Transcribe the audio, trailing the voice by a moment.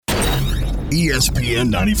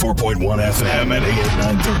ESPN 94.1 FM and AM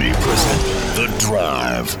 930 present The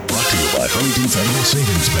Drive. Brought to you by Huntington Federal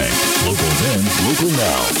Savings Bank. Local then, local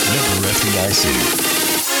now. Member FDIC.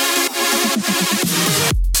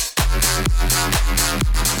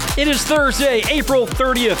 It is Thursday, April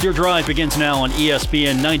 30th. Your drive begins now on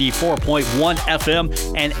ESPN 94.1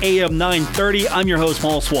 FM and AM 930. I'm your host,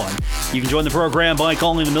 Paul Swann. You can join the program by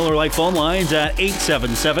calling the Miller Lite phone lines at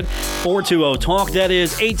 877-420-TALK. That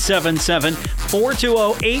is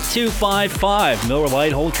 877-420-8255. Miller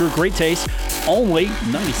Lite, hold true, great taste. Only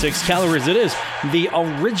 96 calories. It is the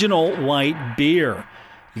original light beer.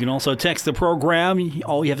 You can also text the program.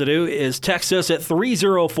 All you have to do is text us at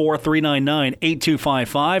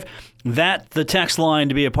 304-399-8255. That's the text line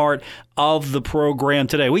to be a part of the program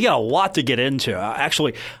today. We got a lot to get into.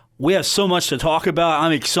 Actually, we have so much to talk about.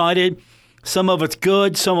 I'm excited. Some of it's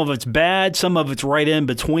good, some of it's bad, some of it's right in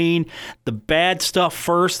between. The bad stuff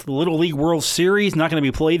first, the Little League World Series, not going to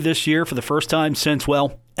be played this year for the first time since,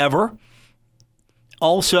 well, ever.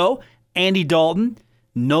 Also, Andy Dalton,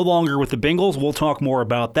 no longer with the Bengals. We'll talk more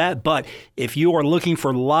about that. But if you are looking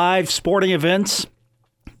for live sporting events,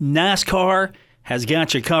 NASCAR has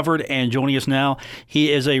got you covered. And joining us now,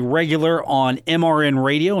 he is a regular on MRN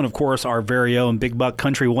Radio and, of course, our very own Big Buck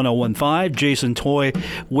Country 1015, Jason Toy,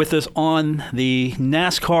 with us on the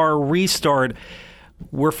NASCAR restart.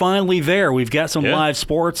 We're finally there. We've got some live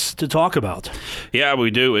sports to talk about. Yeah,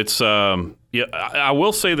 we do. It's I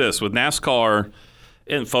will say this with NASCAR.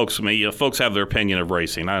 And folks have their opinion of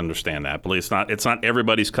racing. I understand that, but it's not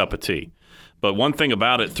everybody's cup of tea. But one thing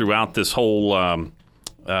about it throughout this whole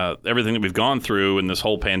everything that we've gone through in this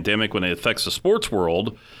whole pandemic, when it affects the sports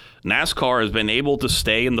world, NASCAR has been able to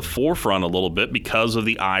stay in the forefront a little bit because of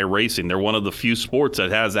the iRacing. They're one of the few sports that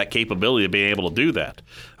has that capability of being able to do that.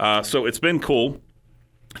 So it's been cool.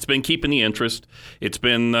 It's been keeping the interest. It's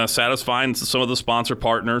been satisfying some of the sponsor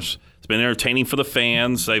partners. It's been entertaining for the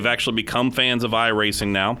fans. They've actually become fans of iRacing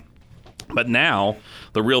now. But now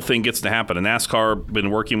the real thing gets to happen. And NASCAR been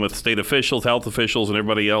working with state officials, health officials, and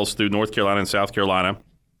everybody else through North Carolina and South Carolina,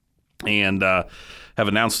 and have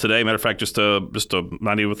announced today, matter of fact, just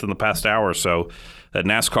not even within the past hour or so, that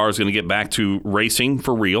NASCAR is going to get back to racing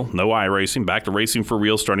for real. No iRacing. Back to racing for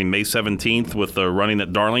real starting May 17th with the running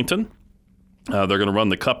at Darlington. They're going to run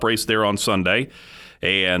the Cup race there on Sunday,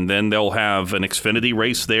 and then they'll have an Xfinity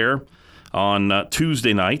race there on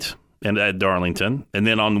Tuesday night and at Darlington. And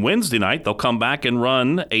then on Wednesday night, they'll come back and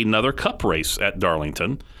run another Cup race at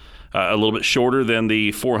Darlington, a little bit shorter than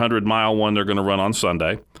the 400-mile one they're going to run on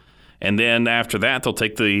Sunday. And then after that, they'll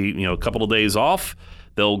take a couple of days off.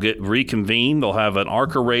 They'll get reconvened. They'll have an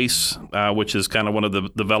ARCA race, which is kind of one of the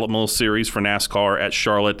developmental series for NASCAR at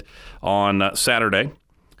Charlotte on Saturday.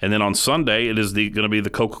 And then on Sunday, it is going to be the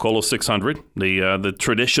Coca-Cola 600, the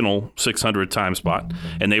traditional 600 time spot.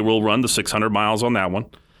 And they will run the 600 miles on that one.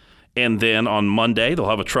 And then on Monday, they'll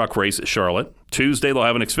have a truck race at Charlotte. Tuesday, they'll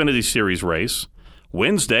have an Xfinity Series race.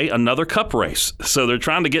 Wednesday, another Cup race. So they're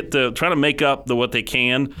trying to make up what they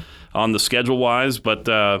can on the schedule-wise. But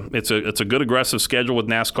it's a good aggressive schedule with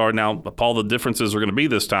NASCAR. Now, Paul, the differences are going to be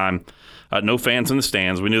this time. No fans in the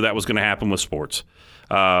stands. We knew that was going to happen with sports.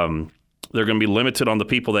 They're going to be limited on the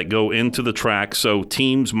people that go into the track, so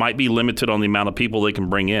teams might be limited on the amount of people they can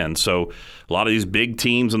bring in. So a lot of these big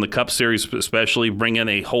teams in the Cup Series especially bring in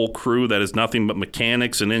a whole crew that is nothing but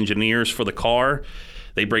mechanics and engineers for the car.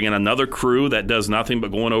 They bring in another crew that does nothing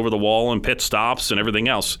but going over the wall and pit stops and everything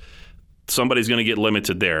else. Somebody's going to get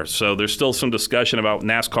limited there. So there's still some discussion about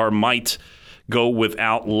NASCAR might go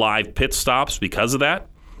without live pit stops because of that.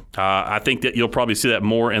 I think that you'll probably see that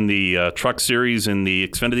more in the Truck Series and the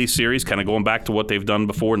Xfinity Series, kind of going back to what they've done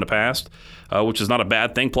before in the past, which is not a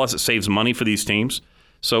bad thing. Plus, it saves money for these teams.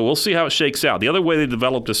 So we'll see how it shakes out. The other way they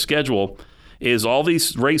developed a schedule is all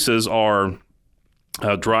these races are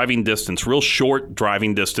driving distance, real short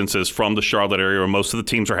driving distances from the Charlotte area where most of the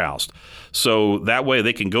teams are housed. So that way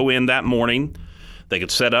they can go in that morning. They could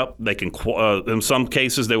set up. They can, in some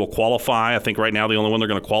cases, they will qualify. I think right now the only one they're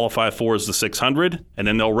going to qualify for is the 600, and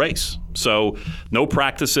then they'll race. So no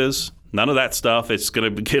practices, none of that stuff. It's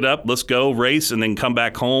going to get up, let's go, race, and then come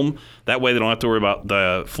back home. That way they don't have to worry about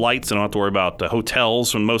the flights. They don't have to worry about the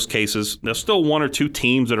hotels in most cases. There's still one or two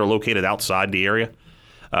teams that are located outside the area,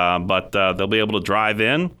 but they'll be able to drive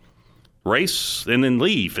in, race, and then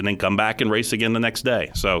leave, and then come back and race again the next day.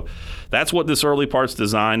 So that's what this early part's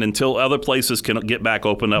designed until other places can get back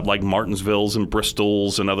open up, like Martinsville's and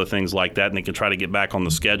Bristol's and other things like that, and they can try to get back on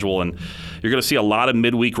the schedule. And you're going to see a lot of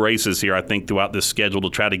midweek races here, I think, throughout this schedule to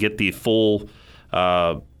try to get the full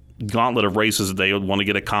gauntlet of races that they would want to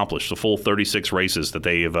get accomplished, the full 36 races that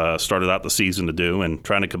they've started out the season to do, and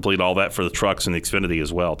trying to complete all that for the trucks and the Xfinity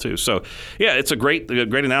as well, too. So, yeah, it's a great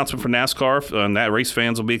announcement for NASCAR, and that race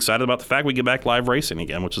fans will be excited about the fact we get back live racing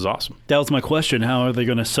again, which is awesome. That was my question. How are they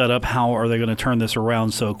going to set up? How are they going to turn this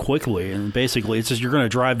around so quickly? And basically, it's just you're going to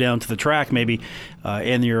drive down to the track, maybe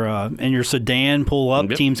in your sedan, pull up.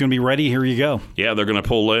 Yep. Team's going to be ready. Here you go. Yeah, they're going to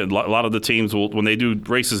pull in. A lot of the teams will, when they do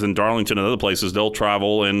races in Darlington and other places, they'll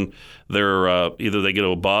travel in their either they get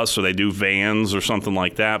a bus or they do vans or something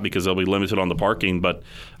like that because they'll be limited on the parking. But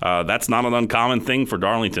that's not an uncommon thing for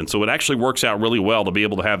Darlington. So it actually works out really well to be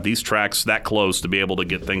able to have these tracks that close to be able to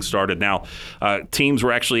get things started. Now, teams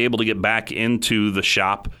were actually able to get back into the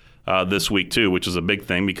shop this week too, which is a big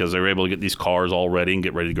thing because they were able to get these cars all ready and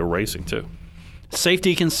get ready to go racing too.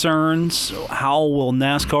 Safety concerns, how will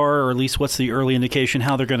NASCAR, or at least what's the early indication,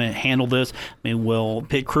 how they're going to handle this? I mean, will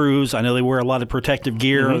pit crews, I know they wear a lot of protective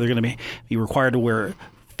gear. Mm-hmm. Are they going to be required to wear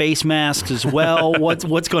face masks as well? What's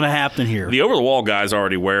going to happen here? The over-the-wall guys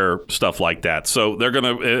already wear stuff like that. So they're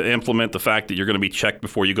going to implement the fact that you're going to be checked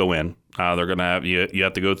before you go in. They're going to have you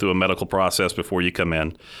have to go through a medical process before you come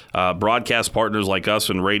in. Broadcast partners like us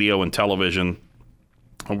in radio and television,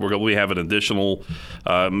 we have an additional,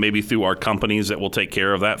 maybe through our companies that will take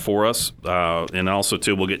care of that for us. And also,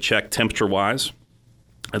 too, we'll get checked temperature-wise.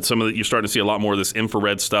 And you're starting to see a lot more of this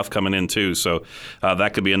infrared stuff coming in, too. So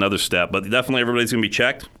that could be another step. But definitely everybody's going to be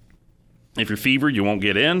checked. If you're fevered, you won't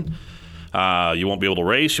get in. You won't be able to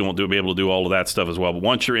race. You won't be able to do all of that stuff as well. But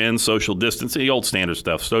once you're in, social distancing, the old standard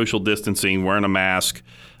stuff, social distancing, wearing a mask,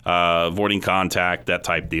 avoiding contact, that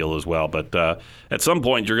type deal as well. But at some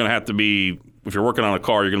point, you're going to have to be, if you're working on a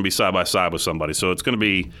car, you're going to be side by side with somebody. So it's going to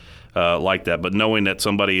be like that. But knowing that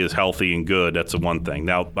somebody is healthy and good, that's the one thing.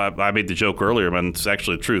 Now, I made the joke earlier, but it's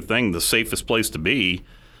actually a true thing. The safest place to be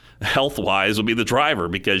health-wise will be the driver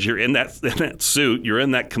because you're in that suit, you're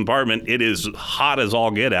in that compartment. It is hot as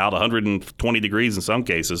all get out, 120 degrees in some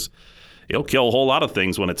cases. It'll kill a whole lot of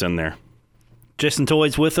things when it's in there. Jason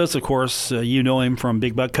Toy's with us. Of course, you know him from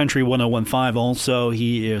Big Buck Country 1015 also.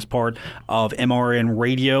 He is part of MRN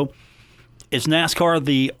Radio. Is NASCAR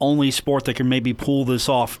the only sport that can maybe pull this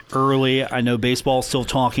off early? I know baseball's still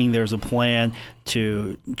talking. There's a plan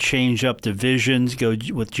to change up divisions, go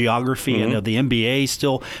with geography. Mm-hmm. I know the NBA is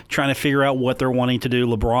still trying to figure out what they're wanting to do.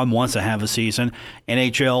 LeBron wants to have a season.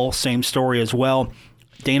 NHL, same story as well.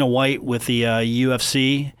 Dana White with the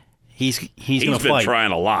UFC. He's going to fight. He's been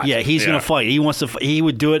trying a lot. Yeah, he's going to fight. He wants to. He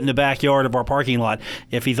would do it in the backyard of our parking lot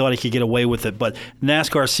if he thought he could get away with it. But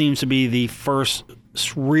NASCAR seems to be the first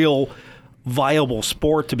real viable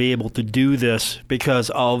sport to be able to do this because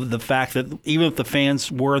of the fact that even if the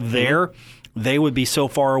fans were there, they would be so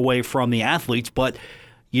far away from the athletes. But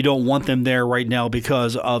you don't want them there right now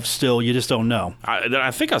because of you just don't know. I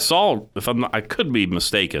think I saw, I could be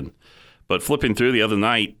mistaken, but flipping through the other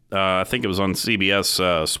night, I think it was on CBS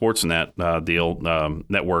Sportsnet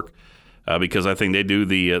network, because I think they do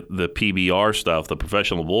the PBR stuff, the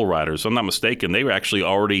professional bull riders. If I'm not mistaken, they were actually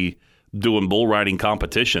already doing bull riding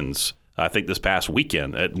competitions, I think this past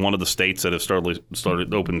weekend at one of the states that have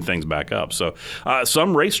started opening things back up. So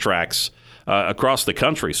some racetracks across the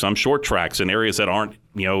country, some short tracks in areas that aren't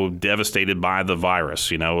devastated by the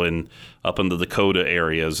virus, and up in the Dakota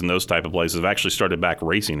areas and those type of places have actually started back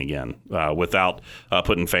racing again without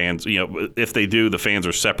putting fans. If they do, the fans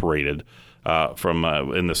are separated from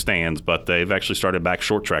in the stands, but they've actually started back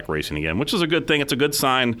short track racing again, which is a good thing. It's a good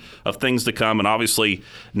sign of things to come. And obviously,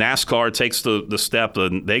 NASCAR takes the step,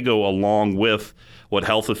 and they go along with what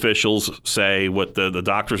health officials say, what the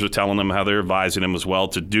doctors are telling them, how they're advising them as well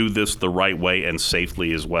to do this the right way and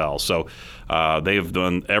safely as well. So they've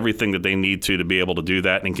done everything that they need to be able to do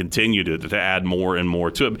that and continue to add more and more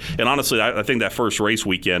to it. And honestly, I think that first race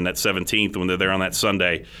weekend, that 17th, when they're there on that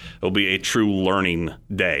Sunday, it'll be a true learning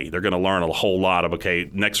day. They're going to learn a whole lot of, okay,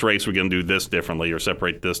 next race we're going to do this differently or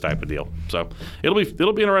separate this type of deal. So it'll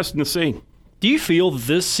be interesting to see. Do you feel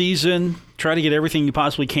this season, try to get everything you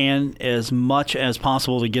possibly can as much as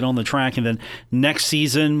possible to get on the track, and then next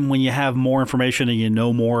season when you have more information and you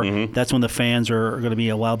know more, that's when the fans are going to be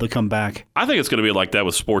allowed to come back? I think it's going to be like that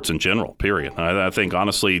with sports in general, period. I think,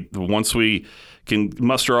 honestly, once we can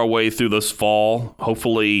muster our way through this fall,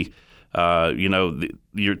 hopefully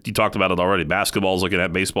you talked about it already. Basketball's looking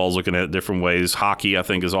at, baseball's looking at it different ways. Hockey, I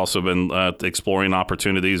think, has also been exploring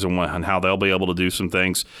opportunities and how they'll be able to do some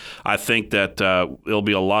things. I think that it'll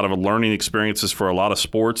be a lot of learning experiences for a lot of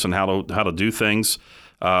sports and how to do things.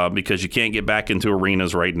 Because you can't get back into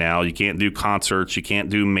arenas right now. You can't do concerts. You can't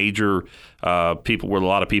do major people where a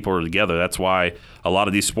lot of people are together. That's why a lot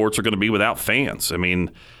of these sports are going to be without fans. I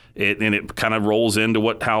mean, it kind of rolls into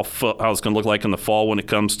how it's going to look like in the fall when it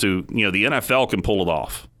comes to, the NFL can pull it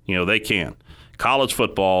off. They can. College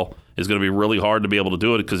football is going to be really hard to be able to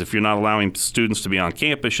do it because if you're not allowing students to be on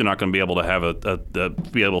campus, you're not going to be able to have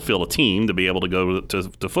be able to field a team to be able to go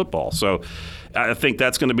to football. So I think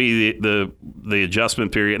that's going to be the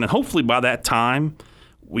adjustment period, and hopefully by that time,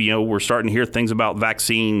 we're starting to hear things about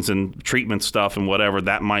vaccines and treatment stuff and whatever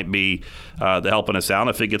that might be helping us out.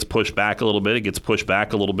 If it gets pushed back a little bit, it gets pushed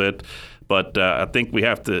back a little bit. But I think we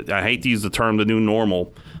have to. I hate to use the term the new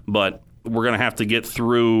normal, but we're going to have to get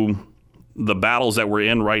through the battles that we're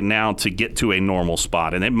in right now to get to a normal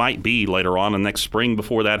spot, and it might be later on in next spring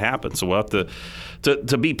before that happens. So we'll have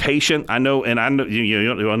to be patient. I know, and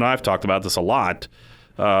I've talked about this a lot.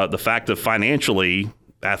 The fact that financially,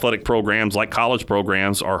 athletic programs like college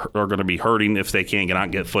programs are going to be hurting if they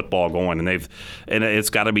can't get football going, and it's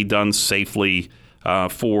got to be done safely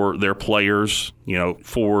for their players,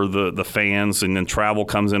 for the fans, and then travel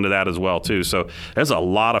comes into that as well too. So there's a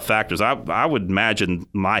lot of factors. I would imagine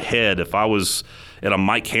my head if I was in a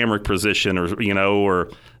Mike Hamrick position, or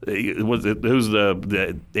who's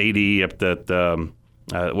the AD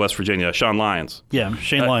at West Virginia, Sean Lyons. Yeah,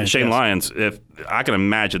 Shane Lyons. Lyons. If I can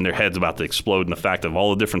imagine their heads about to explode in the fact of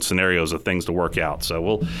all the different scenarios of things to work out. So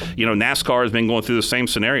NASCAR has been going through the same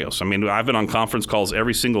scenarios. I mean, I've been on conference calls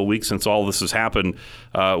every single week since all this has happened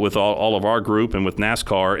with all of our group and with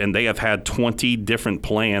NASCAR, and they have had 20 different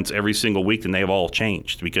plans every single week, and they have all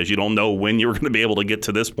changed because you don't know when you're going to be able to get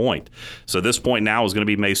to this point. So this point now is going to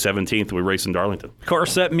be May 17th. We race in Darlington. Of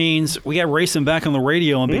course, that means we got racing back on the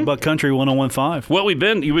radio on Big Buck Country 101.5. Well, we've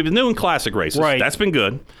been doing classic races. Right. That's been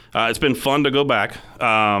good. It's been fun to go back.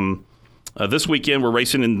 This weekend we're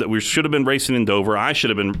racing we should have been racing in Dover. I should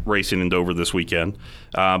have been racing in Dover this weekend.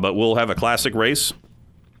 But we'll have a classic race.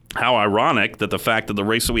 How ironic that the fact that the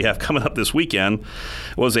race that we have coming up this weekend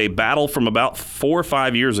was a battle from about 4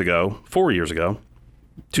 years ago,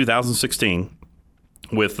 2016,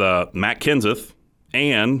 with Matt Kenseth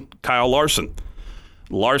and Kyle Larson.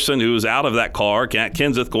 Larson, who's out of that car,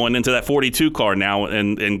 Kenseth going into that 42 car now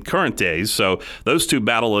in current days. So those two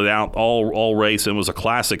battled it out all race, and was a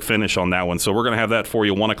classic finish on that one. So we're going to have that for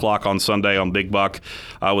you 1 o'clock on Sunday on Big Buck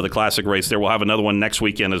with a classic race there. We'll have another one next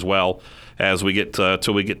weekend as well as we get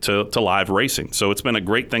to live racing. So it's been a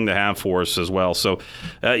great thing to have for us as well. So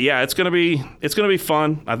it's going to be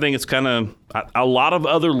fun. I think it's kind of a lot of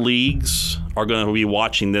other leagues are going to be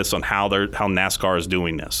watching this on how NASCAR is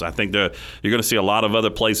doing this. I think you're going to see a lot of other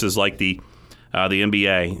places like the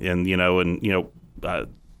NBA and the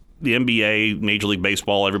NBA, Major League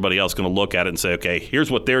Baseball, everybody else going to look at it and say, okay,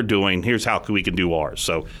 here's what they're doing. Here's how we can do ours.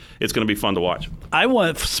 So it's going to be fun to watch. I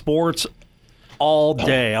want sports all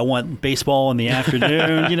day. I want baseball in the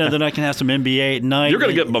afternoon. Then I can have some NBA at night. You're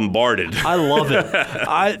going to get bombarded. I love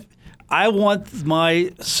it. I want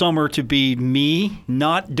my summer to be me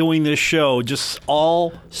not doing this show, just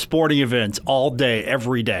all sporting events all day,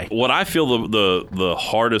 every day. What I feel the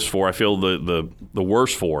hardest for, I feel the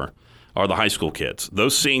worst for, are the high school kids.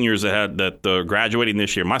 Those seniors that graduating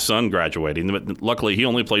this year. My son graduating, but luckily he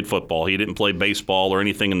only played football. He didn't play baseball or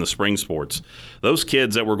anything in the spring sports. Those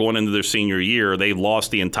kids that were going into their senior year, they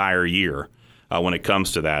lost the entire year when it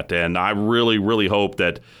comes to that. And I really, really hope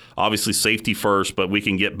that, obviously safety first, but we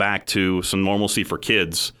can get back to some normalcy for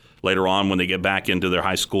kids later on when they get back into their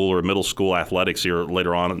high school or middle school athletics here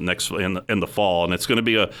later on in the fall. And it's going to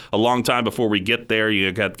be a long time before we get there.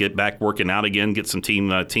 You got to get back working out again, get some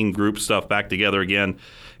team group stuff back together again,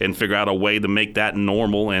 and figure out a way to make that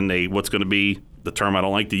normal and what's going to be the term I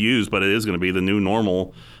don't like to use, but it is going to be the new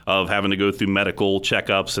normal of having to go through medical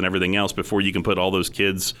checkups and everything else before you can put all those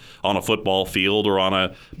kids on a football field or on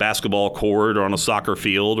a basketball court or on a soccer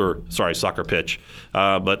pitch,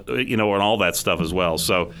 and all that stuff as well.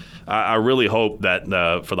 So I really hope that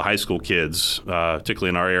for the high school kids, particularly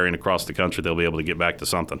in our area and across the country, they'll be able to get back to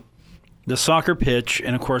something. The soccer pitch,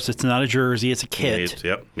 and of course it's not a jersey, it's a kit.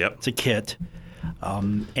 Yep. It's a kit.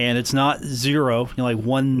 And it's not zero, like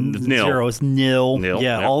 1-0, nil. it's nil. Yeah,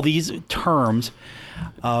 yep. All these terms.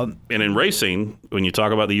 And in racing, when you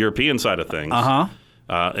talk about the European side of things,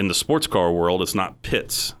 in the sports car world, it's not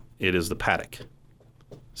pits, it is the paddock.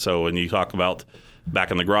 So when you talk about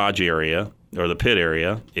back in the garage area or the pit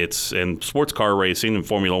area, it's in sports car racing and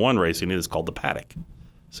Formula One racing, it is called the paddock.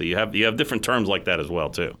 So you have different terms like that as well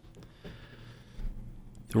too.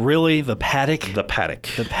 Really? The paddock? The paddock.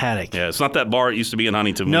 The paddock. Yeah, it's not that bar it used to be in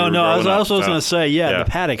Huntington. No, I was also going to say, the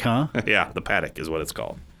paddock, huh? Yeah, the paddock is what it's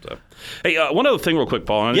called. So, hey, one other thing real quick,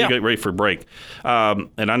 Paul. I need to get ready for break. And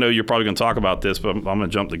I know you're probably going to talk about this, but I'm going to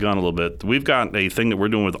jump the gun a little bit. We've got a thing that we're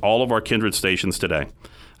doing with all of our Kindred stations today.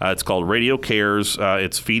 It's called Radio Cares.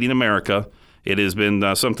 It's Feeding America. It has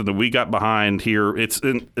been something that we got behind here.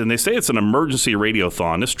 And they say it's an emergency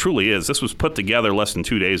radiothon. This truly is. This was put together less than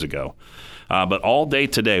 2 days ago. But all day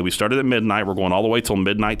today, we started at midnight. We're going all the way till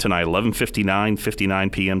midnight tonight,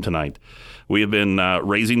 11:59 p.m. tonight. We have been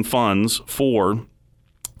raising funds for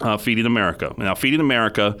Feeding America. Now, Feeding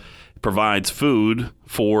America provides food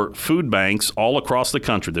for food banks all across the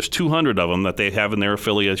country. There's 200 of them that they have in their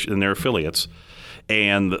affiliates.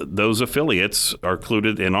 And those affiliates are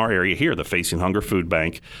included in our area here, the Facing Hunger Food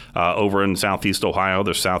Bank. Over in Southeast Ohio,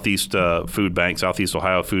 there's Southeast Food Bank, Southeast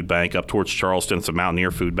Ohio Food Bank. Up towards Charleston, it's a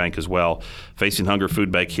Mountaineer Food Bank as well. Facing Hunger Food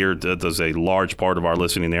Bank here does a large part of our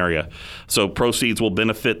listening area. So proceeds will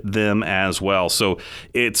benefit them as well. So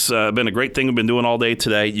it's been a great thing we've been doing all day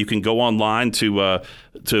today. You can go online to our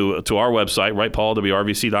website, right, Paul,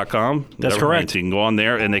 WRVC.com? That's correct. You can go on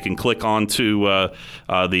there, and they can click onto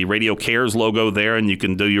the Radio Cares logo there, and you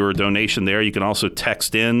can do your donation there. You can also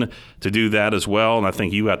text in to do that as well, and I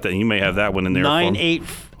think you got that. You may have that one in there.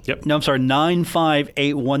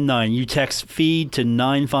 95819. You text feed to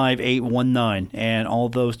 95819, and all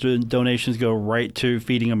those donations go right to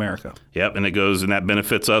Feeding America. Yep, and it goes, and that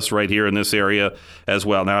benefits us right here in this area as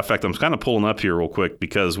well. Now, in fact, I'm kind of pulling up here real quick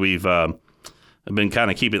because we've been kind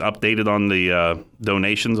of keeping updated on the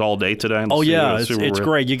donations all day today. It's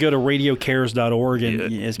great. You go to radiocares.org, and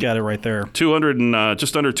it's got it right there.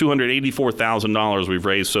 Just under $284,000 we've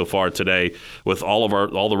raised so far today with all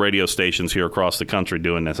the radio stations here across the country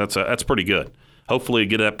doing this. That's pretty good. Hopefully,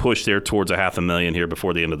 get that push there towards $500,000 here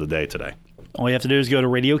before the end of the day today. All you have to do is go to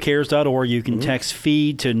radiocares.org. You can text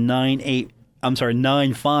feed to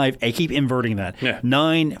 95. I keep inverting that.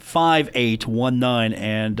 95819,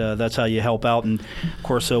 and that's how you help out. And of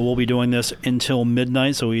course, we'll be doing this until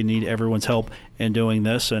midnight, so we need everyone's help in doing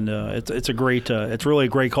this. And it's really a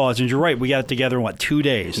great cause. And you're right, we got it together in 2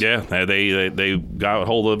 days. Yeah, they got a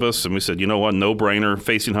hold of us, and we said, you know what, no brainer.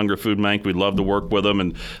 Facing Hunger Food Bank, we'd love to work with them,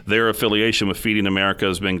 and their affiliation with Feeding America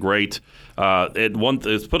has been great.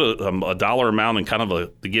 It's put a dollar amount and kind of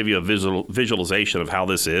to give you a visualization of how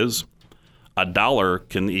this is.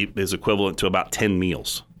 $1 is equivalent to about 10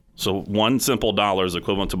 meals. So one simple dollar is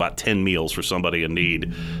equivalent to about 10 meals for somebody in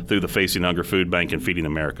need through the Facing Hunger Food Bank and Feeding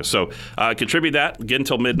America. So contribute that. Get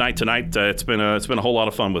until midnight tonight. It's been a whole lot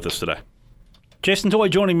of fun with us today. Jason Toy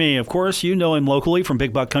joining me. Of course, you know him locally from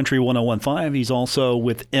Big Buck Country 1015. He's also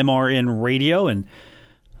with MRN Radio, and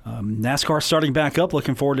NASCAR starting back up.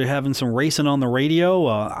 Looking forward to having some racing on the radio.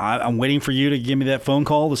 I'm waiting for you to give me that phone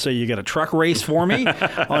call to say you got a truck race for me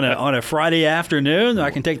on a Friday afternoon. I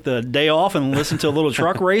can take the day off and listen to a little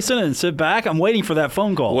truck racing and sit back. I'm waiting for that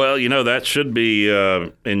phone call. Well, that should be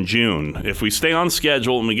in June. If we stay on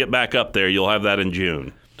schedule and we get back up there, you'll have that in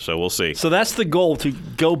June. So we'll see. So that's the goal, to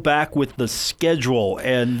go back with the schedule.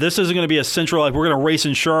 And this isn't going to be a central, like we're going to race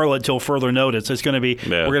in Charlotte till further notice. It's going to be,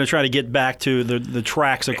 we're going to try to get back to the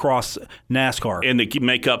tracks across NASCAR. And to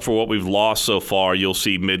make up for what we've lost so far, you'll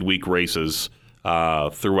see midweek races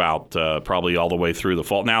throughout, probably all the way through the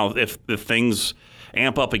fall. Now, if things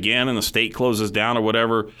amp up again and the state closes down or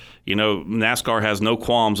whatever, NASCAR has no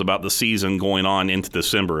qualms about the season going on into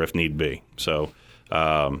December if need be. So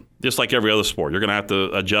just like every other sport, you're going to have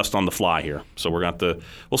to adjust on the fly here. So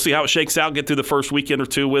we'll see how it shakes out, get through the first weekend or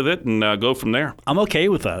two with it, and go from there. I'm okay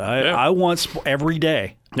with that. I want every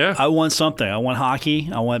day. Yeah. I want something. I want hockey.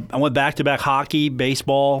 I want back-to-back hockey,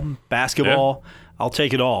 baseball, basketball. Yeah. I'll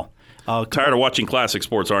take it all. Tired of watching classic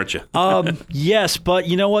sports, aren't you? Yes, but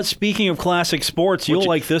you know what? Speaking of classic sports, you'll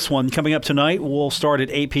like this one. Coming up tonight, we'll start at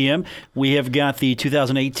 8 p.m. We have got the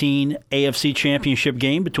 2018 AFC Championship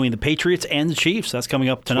game between the Patriots and the Chiefs. That's coming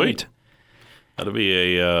up tonight. Sweet. That'll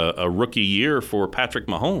be a rookie year for Patrick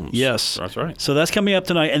Mahomes. Yes. That's right. So that's coming up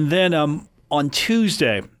tonight. And then on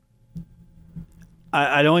Tuesday,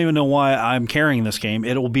 I don't even know why I'm carrying this game.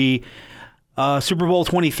 It'll be Super Bowl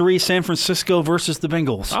 23, San Francisco versus the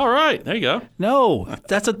Bengals. All right. There you go. No,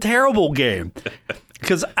 that's a terrible game.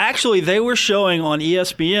 Because actually, they were showing on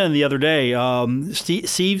ESPN the other day,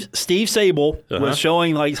 Steve Sable was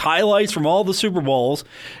showing highlights from all the Super Bowls,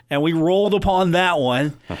 and we rolled upon that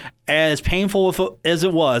one. And as painful as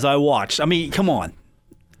it was, I watched. I mean, come on.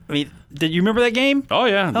 I mean, did you remember that game? Oh,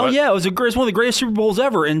 yeah. Oh, yeah. It was one of the greatest Super Bowls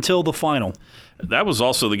ever until the final. That was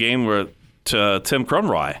also the game where Tim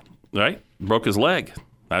Crumry, right, broke his leg.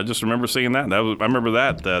 I just remember seeing that. I remember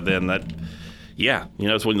that then. Yeah,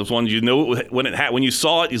 it's one of those ones when you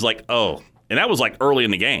saw it, he's like, oh. And that was early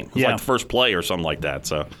in the game. It was like the first play or something like that.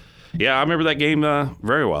 So, Yeah, I remember that game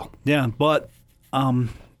very well. Yeah, but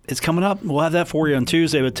it's coming up. We'll have that for you on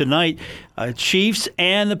Tuesday. But tonight, Chiefs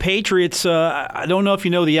and the Patriots, I don't know if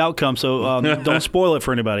you know the outcome, so don't spoil it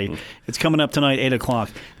for anybody. It's coming up tonight, 8 o'clock.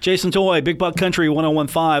 Jason Toy, Big Buck Country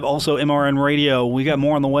 101.5, also MRN Radio. We got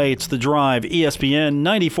more on the way. It's The Drive, ESPN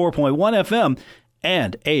 94.1 FM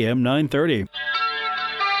and AM 930.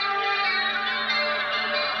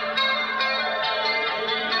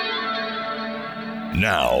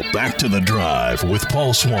 Now, back to The Drive with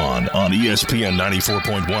Paul Swann on ESPN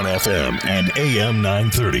 94.1 FM and AM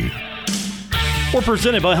 930. We're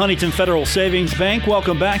presented by Huntington Federal Savings Bank.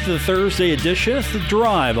 Welcome back to the Thursday edition of The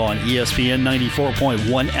Drive on ESPN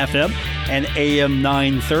 94.1 FM and AM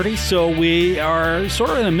 930. So we are sort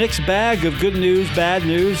of in a mixed bag of good news, bad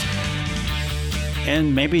news,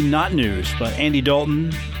 and maybe not news. But Andy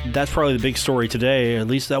Dalton, that's probably the big story today. At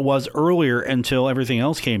least that was earlier until everything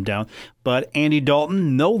else came down. But Andy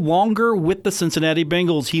Dalton no longer with the Cincinnati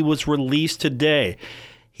Bengals. He was released today.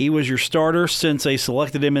 He was your starter since they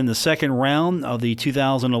selected him in the second round of the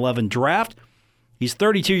 2011 draft. He's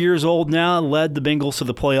 32 years old now, led the Bengals to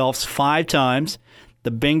the playoffs 5 times.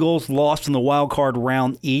 The Bengals lost in the wild card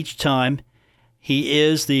round each time. He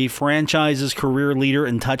is the franchise's career leader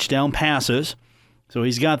in touchdown passes. So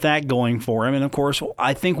he's got that going for him. And, of course,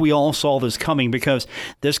 I think we all saw this coming because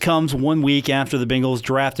this comes 1 week after the Bengals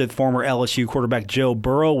drafted former LSU quarterback Joe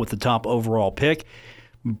Burrow with the top overall pick.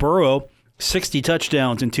 Burrow, 60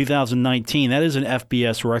 touchdowns in 2019. That is an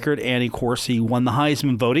FBS record. And, of course, he won the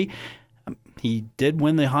Heisman voting. He did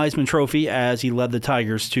win the Heisman Trophy as he led the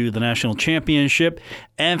Tigers to the national championship.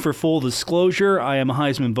 And for full disclosure, I am a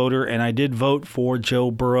Heisman voter, and I did vote for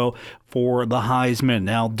Joe Burrow for the Heisman.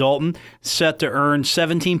 Now, Dalton set to earn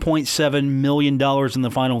 $17.7 million in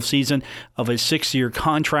the final season of a 6-year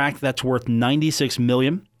contract. That's worth $96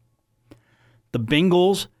 million. The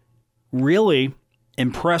Bengals really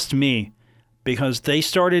impressed me because they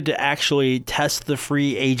started to actually test the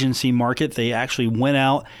free agency market. They actually went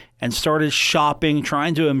out and started shopping,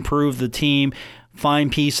 trying to improve the team,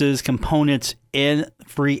 find pieces, components in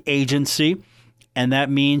free agency. And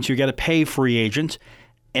that means you got to pay free agents.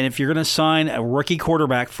 And if you're going to sign a rookie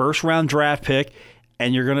quarterback, first-round draft pick,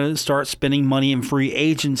 and you're going to start spending money in free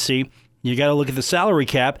agency, you got to look at the salary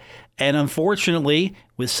cap. And unfortunately,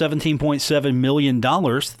 with $17.7 million,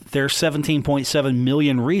 there's 17.7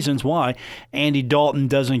 million reasons why Andy Dalton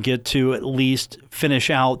doesn't get to at least finish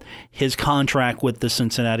out his contract with the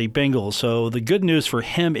Cincinnati Bengals. So the good news for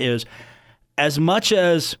him is, as much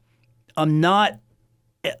as I'm not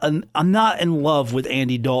in love with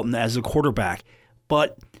Andy Dalton as a quarterback,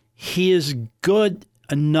 but he is good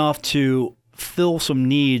enough to fill some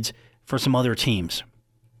needs for some other teams.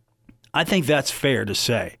 I think that's fair to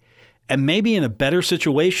say. And maybe in a better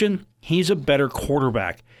situation, he's a better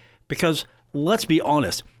quarterback. Because let's be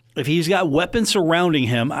honest, if he's got weapons surrounding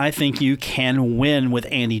him, I think you can win with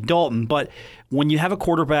Andy Dalton. But when you have a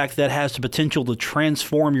quarterback that has the potential to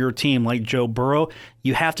transform your team like Joe Burrow,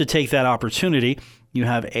 you have to take that opportunity. You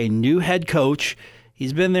have a new head coach.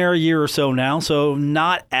 He's been there a year or so now, so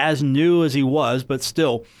not as new as he was, but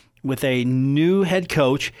still with a new head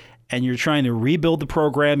coach, and you're trying to rebuild the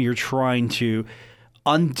program. You're trying to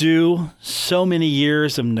undo so many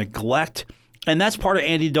years of neglect. And that's part of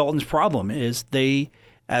Andy Dalton's problem is they,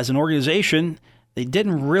 as an organization, they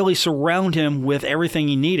didn't really surround him with everything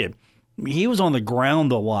he needed. He was on the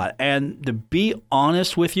ground a lot. And to be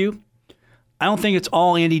honest with you, I don't think it's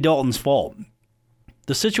all Andy Dalton's fault.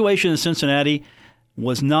 The situation in Cincinnati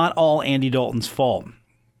was not all Andy Dalton's fault.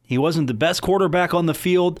 He wasn't the best quarterback on the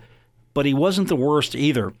field, but he wasn't the worst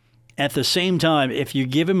either. At the same time, if you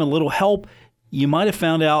give him a little help, you might have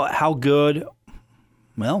found out how good,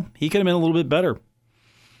 well, he could have been a little bit better.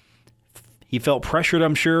 He felt pressured,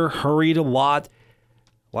 I'm sure, hurried a lot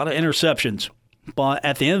of interceptions. But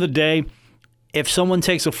at the end of the day, if someone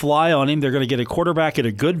takes a fly on him, they're going to get a quarterback at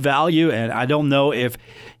a good value, and I don't know if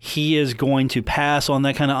he is going to pass on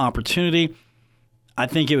that kind of opportunity. I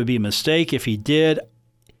think it would be a mistake if he did.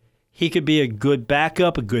 He could be a good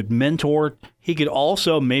backup, a good mentor. He could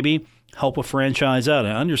also maybe help a franchise out.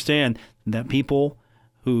 I understand that people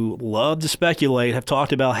who love to speculate have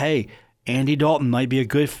talked about, hey, Andy Dalton might be a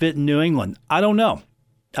good fit in New England. I don't know.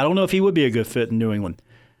 I don't know if he would be a good fit in New England.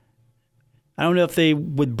 I don't know if they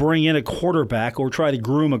would bring in a quarterback or try to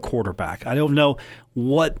groom a quarterback. I don't know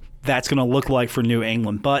what that's going to look like for New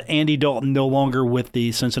England. But Andy Dalton no longer with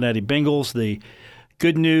the Cincinnati Bengals. The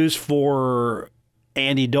good news for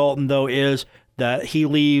Andy Dalton, though, is that he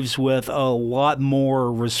leaves with a lot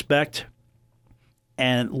more respect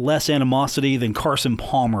and less animosity than Carson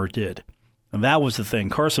Palmer did. And that was the thing.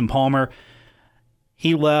 Carson Palmer,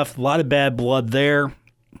 He left, a lot of bad blood there.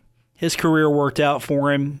 His career worked out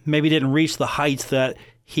for him. Maybe didn't reach the heights that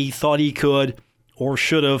he thought he could or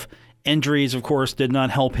should have. Injuries, of course, did not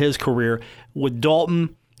help his career. With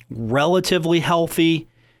Dalton relatively healthy,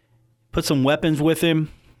 put some weapons with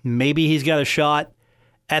him, maybe he's got a shot.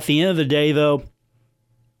 At the end of the day, though,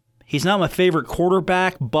 he's not my favorite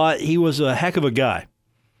quarterback, but he was a heck of a guy.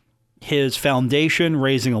 His foundation,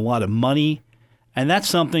 raising a lot of money, and that's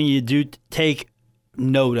something you do take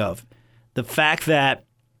note of. The fact that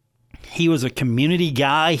he was a community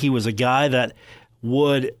guy, he was a guy that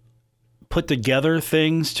would put together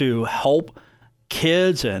things to help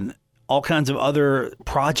kids and all kinds of other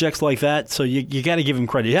projects like that. So you got to give him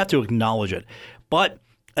credit. You have to acknowledge it. But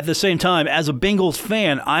at the same time, as a Bengals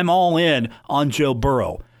fan, I'm all in on Joe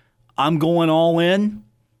Burrow. I'm going all in.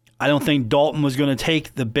 I don't think Dalton was going to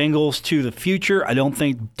take the Bengals to the future. I don't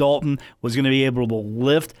think Dalton was going to be able to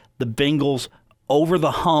lift the Bengals over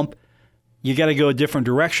the hump. You got to go a different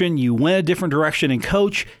direction. You went a different direction in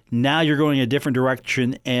coach. Now you're going a different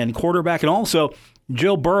direction in quarterback. And also,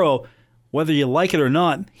 Joe Burrow, whether you like it or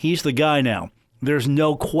not, he's the guy now. There's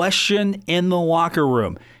no question in the locker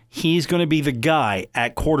room. He's going to be the guy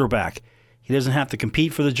at quarterback. He doesn't have to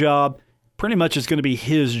compete for the job. Pretty much it's going to be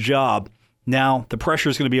his job. Now, the pressure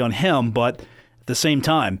is going to be on him, but at the same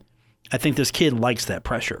time, I think this kid likes that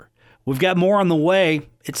pressure. We've got more on the way.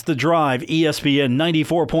 It's The Drive, ESPN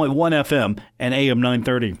 94.1 FM and AM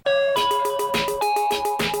 930.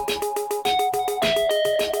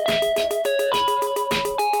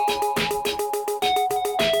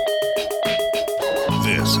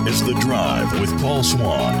 This is The Drive with Paul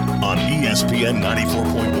Swann on ESPN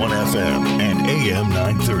 94.1 FM and AM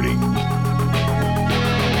 930.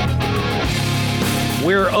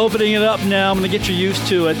 We're opening it up now. I'm going to get you used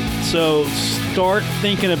to it, so start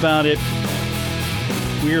thinking about it.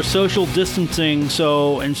 We are social distancing,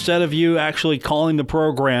 so instead of you actually calling the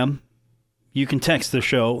program, you can text the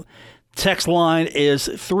show. Text line is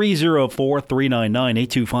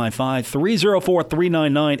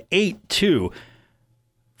 304-399-8255,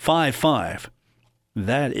 304-399-8255.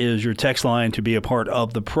 That is your text line to be a part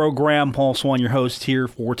of the program. Paul Swann, your host here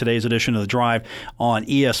for today's edition of The Drive on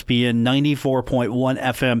ESPN 94.1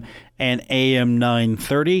 FM and AM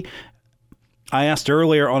 930. I asked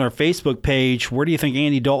earlier on our Facebook page, where do you think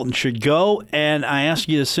Andy Dalton should go? And I asked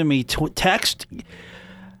you to send me text.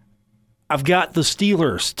 I've got the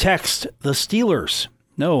Steelers. Text the Steelers.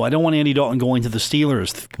 No, I don't want Andy Dalton going to the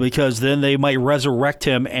Steelers because then they might resurrect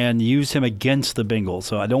him and use him against the Bengals.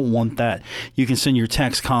 So I don't want that. You can send your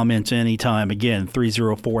text comments anytime. Again,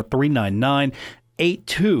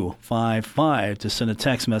 304-399-8255 to send a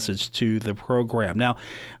text message to the program. Now,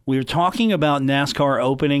 we were talking about NASCAR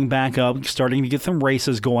opening back up, starting to get some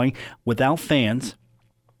races going without fans.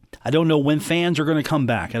 I don't know when fans are going to come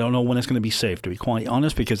back. I don't know when it's going to be safe, to be quite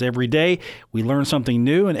honest, because every day we learn something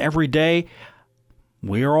new, and every day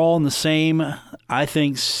we are all in the same, I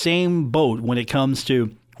think, same boat when it comes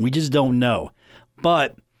to we just don't know.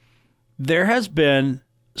 But there has been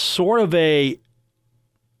sort of a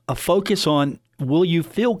focus on, will you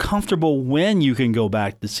feel comfortable when you can go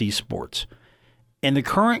back to see sports? In the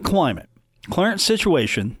current climate, current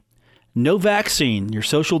situation, no vaccine, you're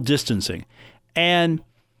social distancing. And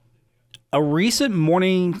a recent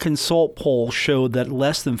Morning Consult poll showed that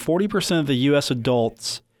less than 40% of the U.S.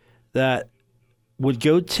 adults that would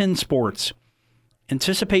go attend sports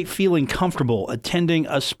anticipate feeling comfortable attending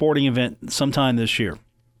a sporting event sometime this year.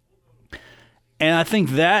 And I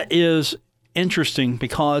think that is interesting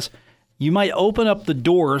because you might open up the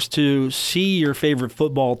doors to see your favorite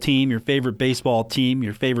football team, your favorite baseball team,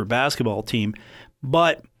 your favorite basketball team.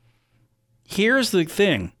 But here's the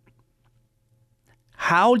thing.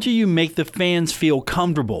 How do you make the fans feel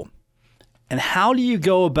comfortable? And how do you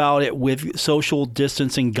go about it with social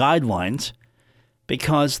distancing guidelines?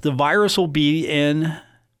 Because the virus will be the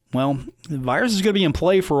virus is going to be in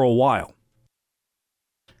play for a while.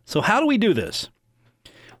 So how do we do this?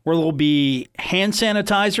 Where there'll be hand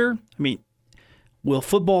sanitizer? I mean, will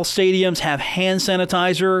football stadiums have hand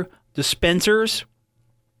sanitizer dispensers?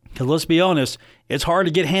 Because let's be honest, it's hard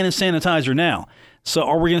to get hand sanitizer now. So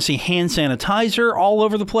are we going to see hand sanitizer all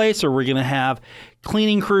over the place? Or are we going to have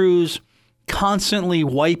cleaning crews constantly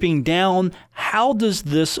wiping down? How does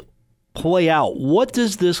this play out? What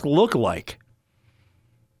does this look like?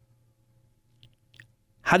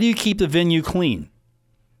 How do you keep the venue clean?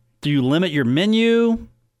 Do you limit your menu?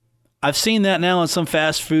 I've seen that now in some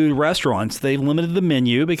fast food restaurants. They limited the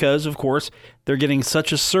menu because, of course, they're getting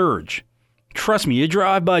such a surge. Trust me, you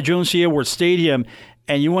drive by Jones C. Edwards Stadium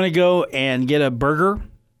and you want to go and get a burger,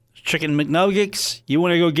 chicken McNuggets, you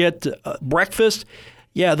want to go get breakfast,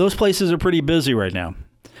 yeah, those places are pretty busy right now.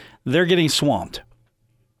 They're getting swamped.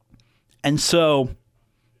 And so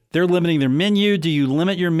they're limiting their menu. Do you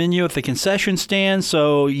limit your menu at the concession stand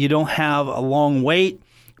so you don't have a long wait?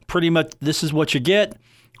 Pretty much this is what you get.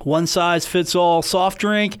 One size fits all soft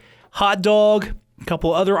drink, hot dog, a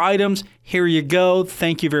couple other items. Here you go.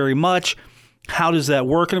 Thank you very much. How does that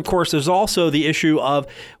work? And of course, there's also the issue of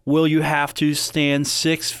will you have to stand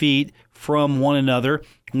 6 feet from one another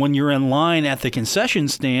when you're in line at the concession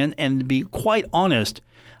stand? And to be quite honest,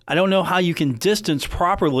 I don't know how you can distance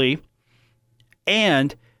properly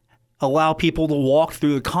and allow people to walk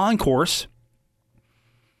through the concourse.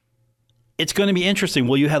 It's going to be interesting.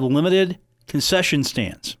 Will you have limited concession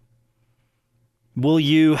stands? Will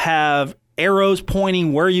you have arrows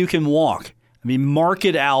pointing where you can walk? I mean, mark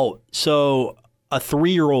it out so a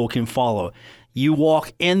 3-year-old can follow. You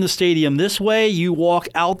walk in the stadium this way, you walk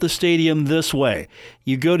out the stadium this way.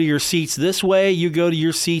 You go to your seats this way, you go to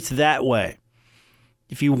your seats that way.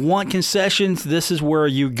 If you want concessions, this is where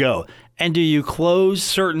you go. And do you close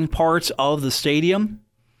certain parts of the stadium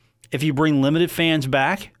if you bring limited fans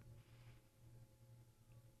back?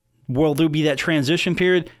 Will there be that transition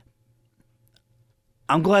period?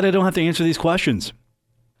 I'm glad I don't have to answer these questions.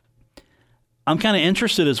 I'm kind of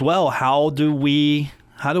interested as well. How do we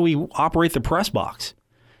operate the press box?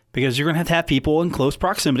 Because you're going to have people in close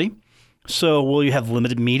proximity. So will you have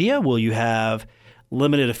limited media? Will you have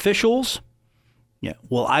limited officials? Yeah.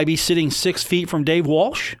 Will I be sitting 6 feet from Dave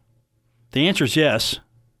Walsh? The answer is yes.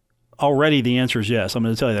 Already the answer is yes. I'm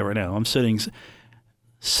going to tell you that right now. I'm sitting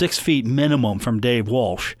 6 feet minimum from Dave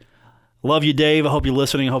Walsh. Love you, Dave. I hope you're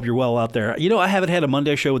listening. I hope you're well out there. You know, I haven't had a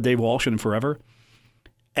Monday show with Dave Walsh in forever.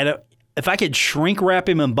 And if I could shrink wrap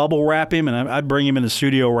him and bubble wrap him, and I'd bring him in the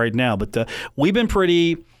studio right now. But we've been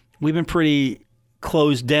pretty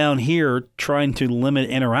closed down here trying to limit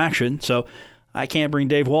interaction. So I can't bring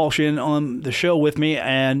Dave Walsh in on the show with me.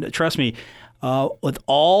 And trust me, with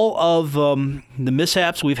all of the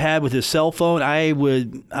mishaps we've had with his cell phone, I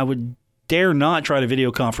would dare not try to video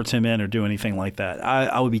conference him in or do anything like that.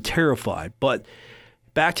 I would be terrified. But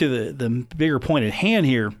back to the bigger point at hand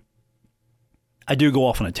here, I do go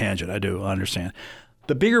off on a tangent. I do. I understand.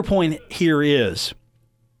 The bigger point here is,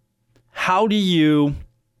 how do you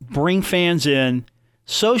bring fans in,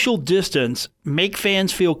 social distance, make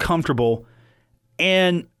fans feel comfortable,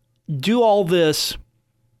 and do all this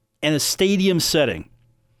in a stadium setting?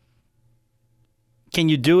 Can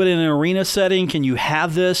you do it in an arena setting? Can you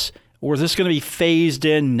have this? Or is this going to be phased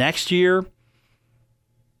in next year?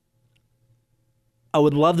 I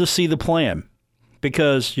would love to see the plan,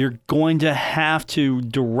 because you're going to have to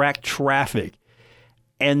direct traffic.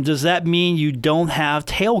 And does that mean you don't have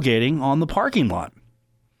tailgating on the parking lot?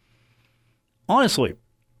 Honestly,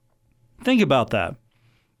 think about that.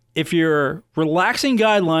 If you're relaxing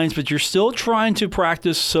guidelines, but you're still trying to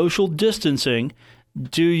practice social distancing,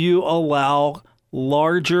 do you allow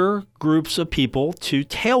larger groups of people to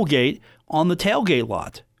tailgate on the tailgate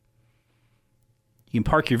lot? You can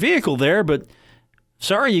park your vehicle there, but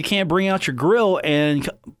sorry, you can't bring out your grill and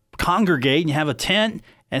congregate and have a tent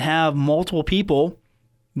and have multiple people.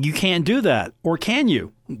 You can't do that. Or can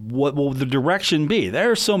you? What will the direction be?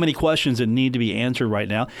 There are so many questions that need to be answered right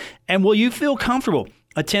now. And will you feel comfortable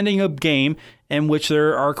attending a game in which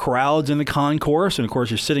there are crowds in the concourse, and of course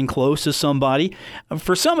you're sitting close to somebody?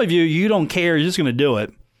 For some of you, you don't care. You're just going to do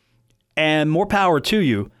it. And more power to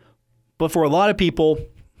you. But for a lot of people,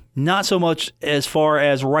 not so much as far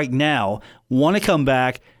as right now, want to come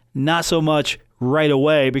back, not so much right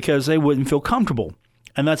away because they wouldn't feel comfortable.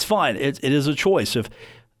 And that's fine. It is a choice. If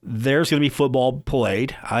there's going to be football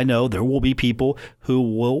played, I know there will be people who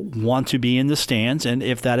will want to be in the stands. And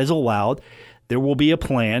if that is allowed, there will be a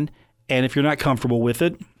plan. And if you're not comfortable with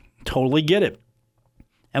it, totally get it.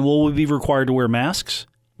 And will we be required to wear masks?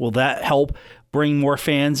 Will that help bring more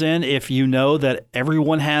fans in if you know that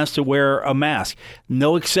everyone has to wear a mask?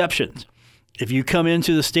 No exceptions. If you come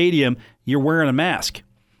into the stadium, you're wearing a mask.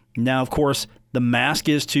 Now, of course, the mask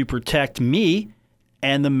is to protect me,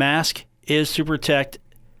 and the mask is to protect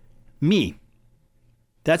me.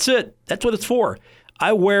 That's it. That's what it's for.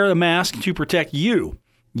 I wear a mask to protect you.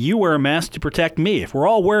 You wear a mask to protect me. If we're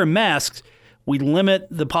all wearing masks, we limit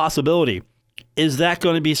the possibility. Is that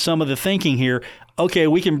going to be some of the thinking here? Okay,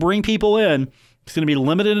 we can bring people in. It's going to be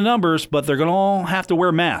limited in numbers, but they're going to all have to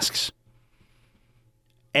wear masks.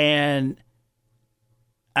 And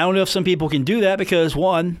I don't know if some people can do that because,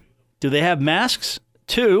 one, do they have masks?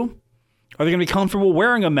 Two, are they going to be comfortable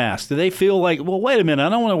wearing a mask? Do they feel like, well, wait a minute, I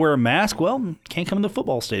don't want to wear a mask. Well, can't come in the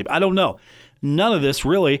football stadium. I don't know. None of this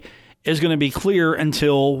really is going to be clear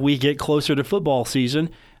until we get closer to football season,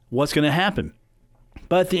 what's going to happen.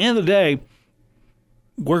 But at the end of the day,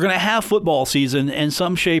 we're going to have football season in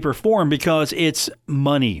some shape or form because it's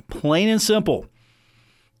money. Plain and simple.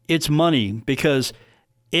 It's money because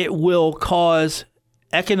it will cause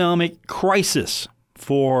economic crisis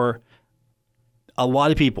for a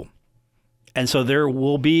lot of people. And so there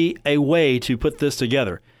will be a way to put this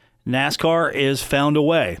together. NASCAR is found a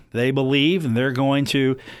way. They believe, and they're going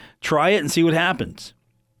to try it and see what happens.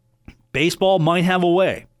 Baseball might have a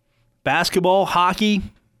way. Basketball, hockey,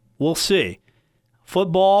 we'll see.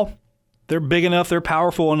 Football, they're big enough, they're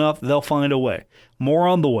powerful enough, they'll find a way. More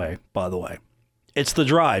on the way, by the way. It's The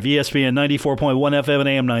Drive, ESPN 94.1 FM and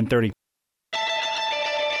AM 930.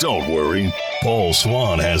 Don't worry. Paul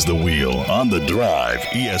Swann has the wheel on The Drive,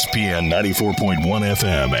 ESPN 94.1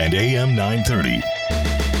 FM and AM 930.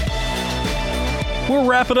 We're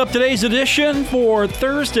wrapping up today's edition for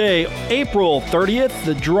Thursday, April 30th.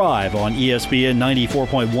 The Drive on ESPN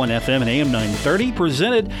 94.1 FM and AM 930,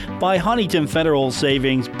 presented by Huntington Federal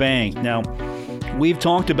Savings Bank. Now, we've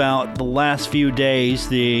talked about the last few days,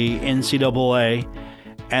 the NCAA,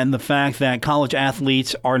 and the fact that college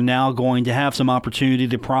athletes are now going to have some opportunity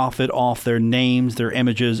to profit off their names, their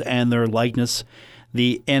images, and their likeness.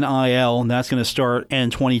 The NIL, and that's going to start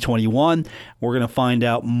in 2021. We're going to find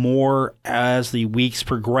out more as the weeks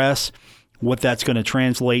progress, what that's going to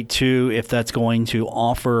translate to, if that's going to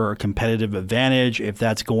offer a competitive advantage, if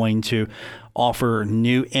that's going to offer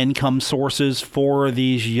new income sources for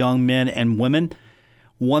these young men and women.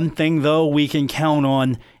 One thing, though, we can count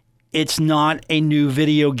on, it's not a new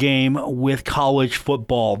video game with college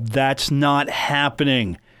football. That's not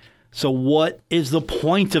happening. So what is the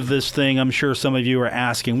point of this thing? I'm sure some of you are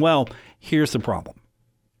asking. Well, here's the problem.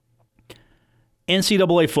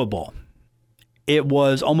 NCAA football. It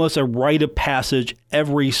was almost a rite of passage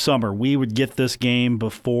every summer. We would get this game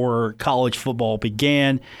before college football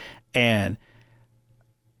began. And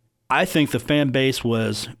I think the fan base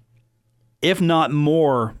was, if not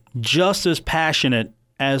more, just as passionate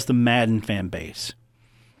as the Madden fan base.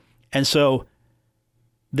 And so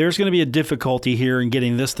there's going to be a difficulty here in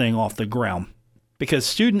getting this thing off the ground because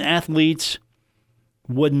student athletes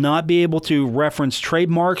would not be able to reference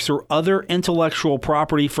trademarks or other intellectual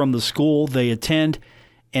property from the school they attend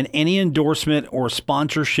in any endorsement or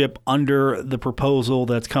sponsorship under the proposal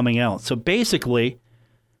that's coming out. So basically,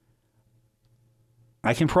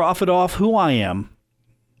 I can profit off who I am,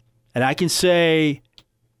 and I can say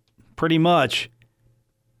pretty much,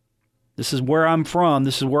 this is where I'm from,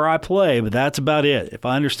 this is where I play, but that's about it, if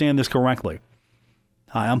I understand this correctly.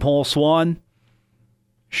 Hi, I'm Paul Swann,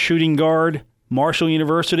 shooting guard, Marshall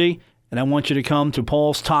University, and I want you to come to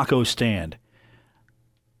Paul's Taco Stand.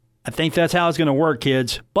 I think that's how it's going to work,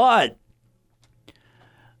 kids. But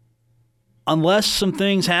unless some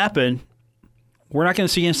things happen, we're not going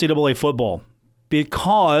to see NCAA football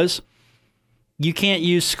because you can't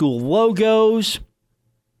use school logos,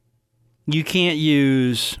 you can't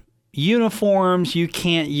use uniforms, you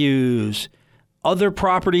can't use other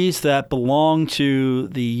properties that belong to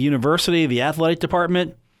the university, the athletic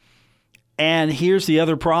department. And here's the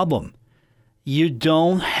other problem. You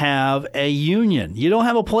don't have a union. You don't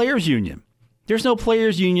have a players' union. There's no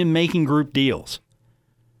players' union making group deals.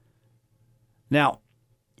 Now,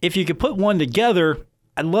 if you could put one together,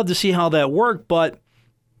 I'd love to see how that worked, but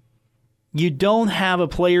you don't have a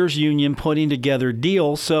players' union putting together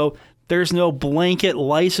deals, so there's no blanket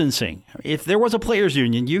licensing. If there was a players'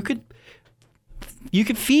 union, you could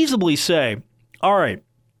feasibly say, all right,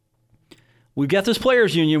 we've got this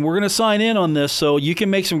players' union, we're going to sign in on this so you can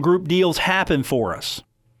make some group deals happen for us.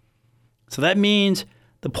 So that means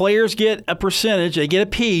the players get a percentage, they get a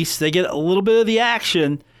piece, they get a little bit of the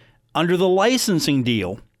action under the licensing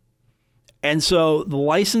deal. And so the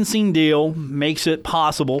licensing deal makes it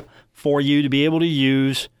possible for you to be able to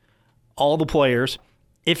use all the players.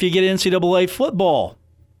 If you get NCAA football,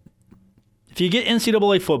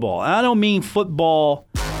 and I don't mean football,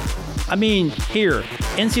 I mean here,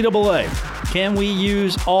 NCAA, can we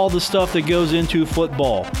use all the stuff that goes into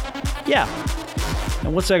football? Yeah.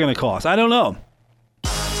 And what's that going to cost? I don't know.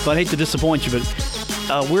 But I hate to disappoint you,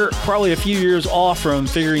 but we're probably a few years off from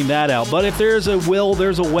figuring that out. But if there's a will,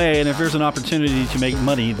 there's a way. And if there's an opportunity to make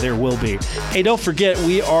money, there will be. Hey, don't forget,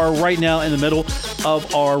 we are right now in the middle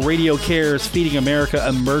of our Radio Cares Feeding America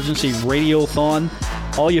Emergency Radiothon.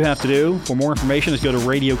 All you have to do for more information is go to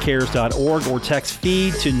radiocares.org or text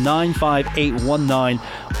FEED to 95819.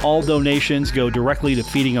 All donations go directly to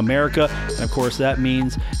Feeding America. And, of course, that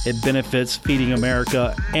means it benefits Feeding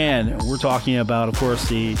America. And we're talking about, of course,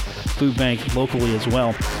 the food bank locally as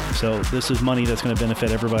well. So this is money that's going to benefit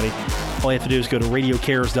everybody. All you have to do is go to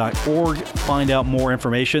radiocares.org, find out more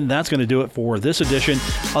information. That's going to do it for this edition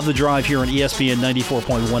of The Drive here on ESPN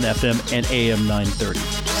 94.1 FM and AM 930.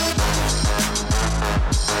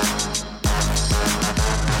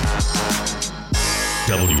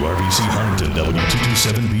 WRBC Huntington,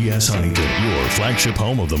 W227BS Huntington, your flagship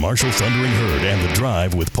home of the Marshall Thundering Herd and The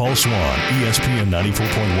Drive with Paul Swann, ESPN 94.1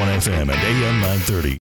 FM and AM 930.